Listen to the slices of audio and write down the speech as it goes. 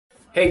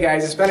Hey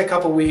guys, it's been a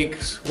couple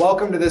weeks.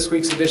 Welcome to this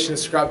week's edition of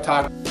Scrub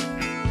Talk.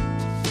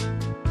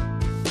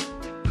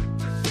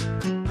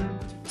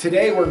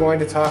 Today we're going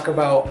to talk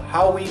about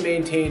how we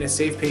maintain a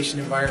safe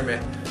patient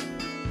environment.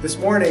 This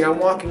morning I'm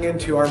walking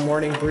into our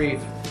morning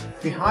brief.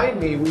 Behind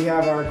me we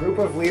have our group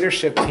of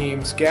leadership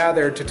teams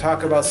gathered to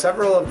talk about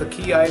several of the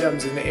key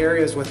items in the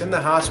areas within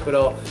the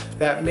hospital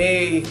that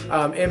may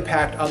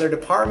impact other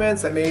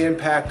departments, that may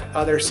impact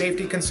other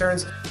safety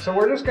concerns. So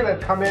we're just going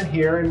to come in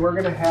here and we're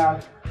going to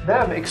have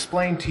them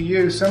explain to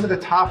you some of the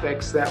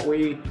topics that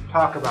we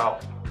talk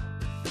about.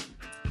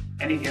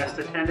 Any guest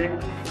attending?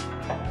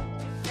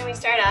 And we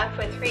start off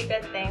with 3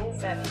 good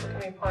things that people can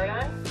report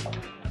on.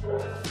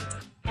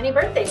 Any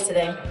birthdays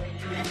today?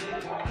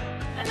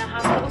 And the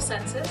hospital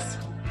census.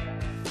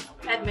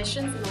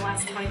 Admissions in the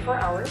last 24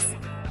 hours.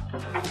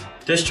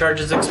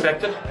 Discharges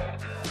expected?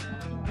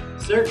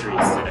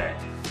 Surgeries today?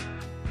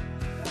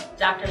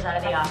 Doctors out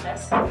of the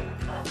office.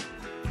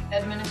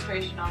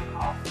 Administration on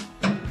call.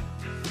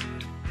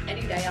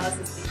 Any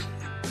dialysis patients.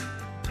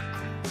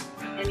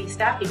 Any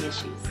staffing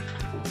issues.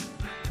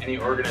 Any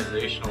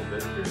organizational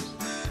visitors.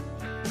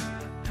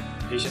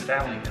 Patient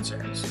family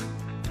concerns.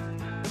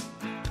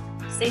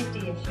 Safety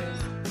issues.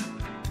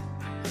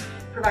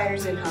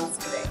 Providers in-house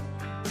today.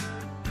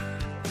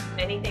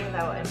 Anything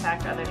that will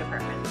impact other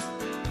departments.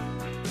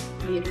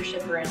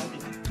 Leadership or anything.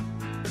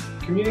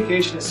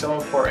 Communication is so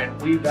important.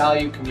 We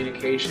value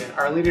communication.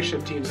 Our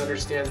leadership teams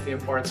understand the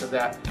importance of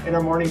that. In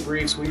our morning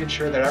briefs, we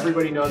ensure that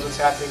everybody knows what's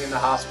happening in the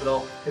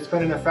hospital. It's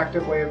been an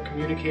effective way of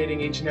communicating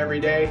each and every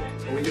day,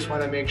 and we just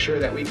want to make sure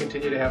that we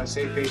continue to have a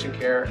safe patient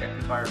care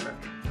environment.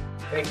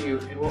 Thank you,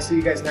 and we'll see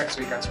you guys next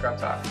week on Scrub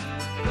Talk.